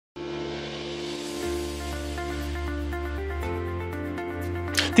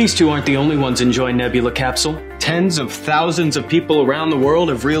These two aren't the only ones enjoying Nebula Capsule. Tens of thousands of people around the world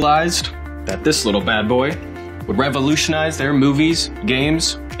have realized that this little bad boy would revolutionize their movies,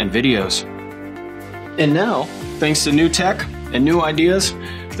 games, and videos. And now, thanks to new tech and new ideas,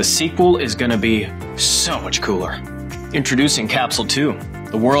 the sequel is gonna be so much cooler. Introducing Capsule 2,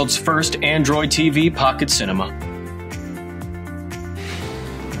 the world's first Android TV pocket cinema.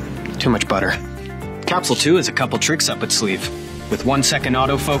 Too much butter. Capsule 2 has a couple tricks up its sleeve. With 1-second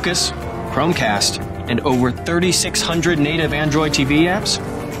autofocus, Chromecast, and over 3,600 native Android TV apps,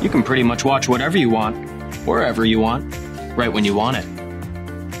 you can pretty much watch whatever you want, wherever you want, right when you want it.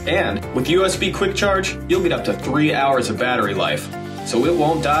 And with USB Quick Charge, you'll get up to 3 hours of battery life, so it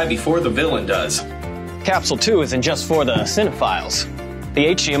won't die before the villain does. Capsule 2 isn't just for the cinephiles. The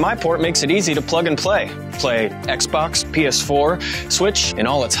HDMI port makes it easy to plug and play. Play Xbox, PS4, Switch in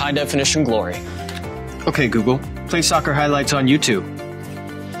all its high-definition glory. Okay, Google, play soccer highlights on YouTube.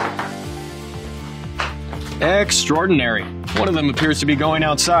 Extraordinary. One of them appears to be going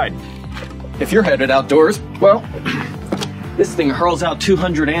outside. If you're headed outdoors, well, this thing hurls out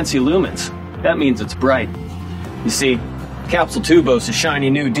 200 ANSI lumens. That means it's bright. You see, Capsule 2 boasts a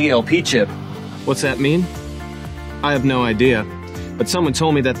shiny new DLP chip. What's that mean? I have no idea, but someone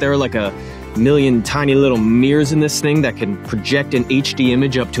told me that there are like a million tiny little mirrors in this thing that can project an HD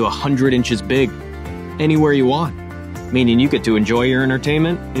image up to 100 inches big, anywhere you want, meaning you get to enjoy your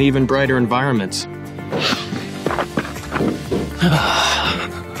entertainment in even brighter environments.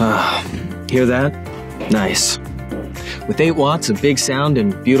 Hear that? Nice. With 8 watts of big sound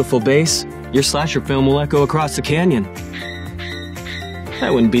and beautiful bass, your slasher film will echo across the canyon. I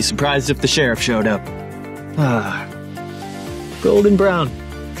wouldn't be surprised if the sheriff showed up. Golden brown.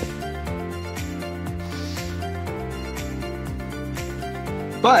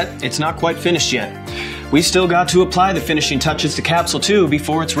 But it's not quite finished yet. We still got to apply the finishing touches to Capsule 2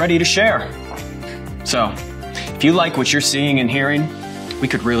 before it's ready to share. So, if you like what you're seeing and hearing, we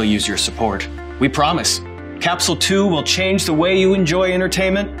could really use your support. We promise, Capsule 2 will change the way you enjoy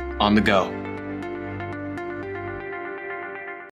entertainment on the go.